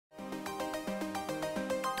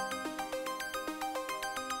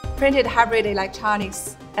Printed hybrid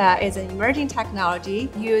electronics is an emerging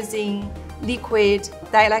technology using liquid,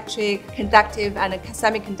 dielectric, conductive, and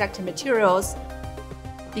semiconductor materials.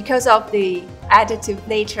 Because of the additive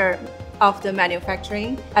nature of the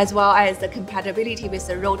manufacturing, as well as the compatibility with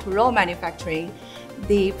the roll-to-roll manufacturing,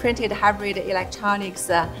 the printed hybrid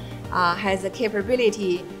electronics has the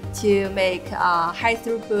capability to make high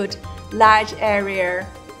throughput, large area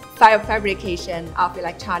fabrication of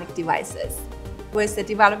electronic devices. With the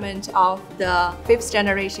development of the 5th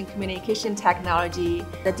generation communication technology,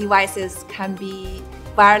 the devices can be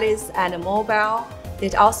wireless and mobile.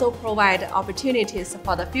 It also provides opportunities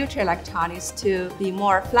for the future electronics to be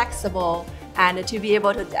more flexible and to be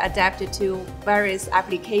able to adapt to various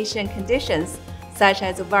application conditions, such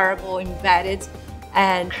as wearable, embedded,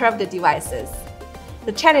 and curved devices.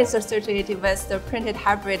 The challenges associated with the printed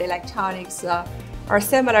hybrid electronics are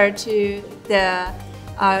similar to the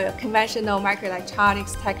conventional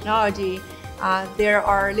microelectronics technology. There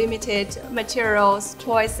are limited materials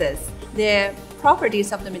choices. The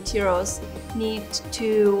properties of the materials need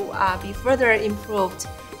to be further improved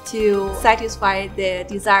to satisfy the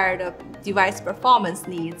desired device performance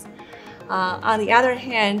needs. On the other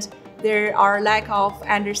hand, there are lack of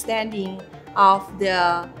understanding of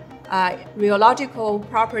the rheological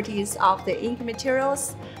properties of the ink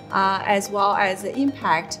materials, as well as the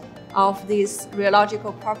impact of these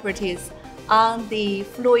rheological properties on the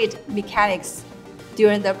fluid mechanics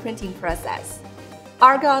during the printing process.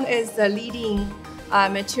 Argonne is the leading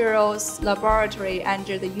materials laboratory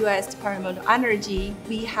under the U.S. Department of Energy.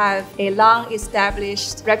 We have a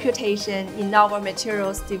long-established reputation in novel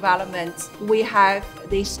materials development. We have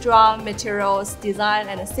the strong materials design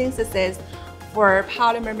and synthesis for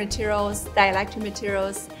polymer materials, dielectric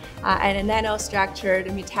materials, and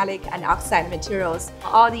nanostructured metallic and oxide materials.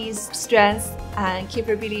 All these strengths and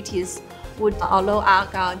capabilities would allow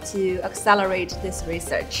Argonne to accelerate this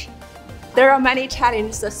research. There are many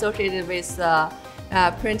challenges associated with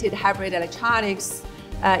printed hybrid electronics.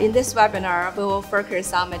 In this webinar, we will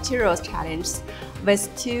focus on materials challenges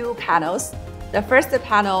with 2 panels. The first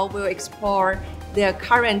panel will explore the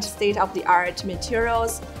current state-of-the-art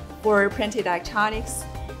materials for printed electronics,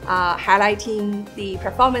 highlighting the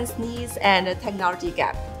performance needs and the technology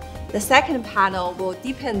gap. The second panel will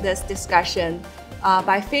deepen this discussion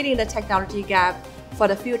by filling the technology gap for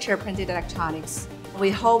the future printed electronics.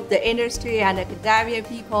 We hope the industry and academia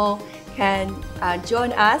people can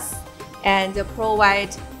join us and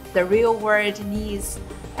provide the real-world needs,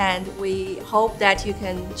 and we hope that you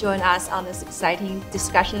can join us on this exciting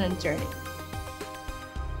discussion and journey.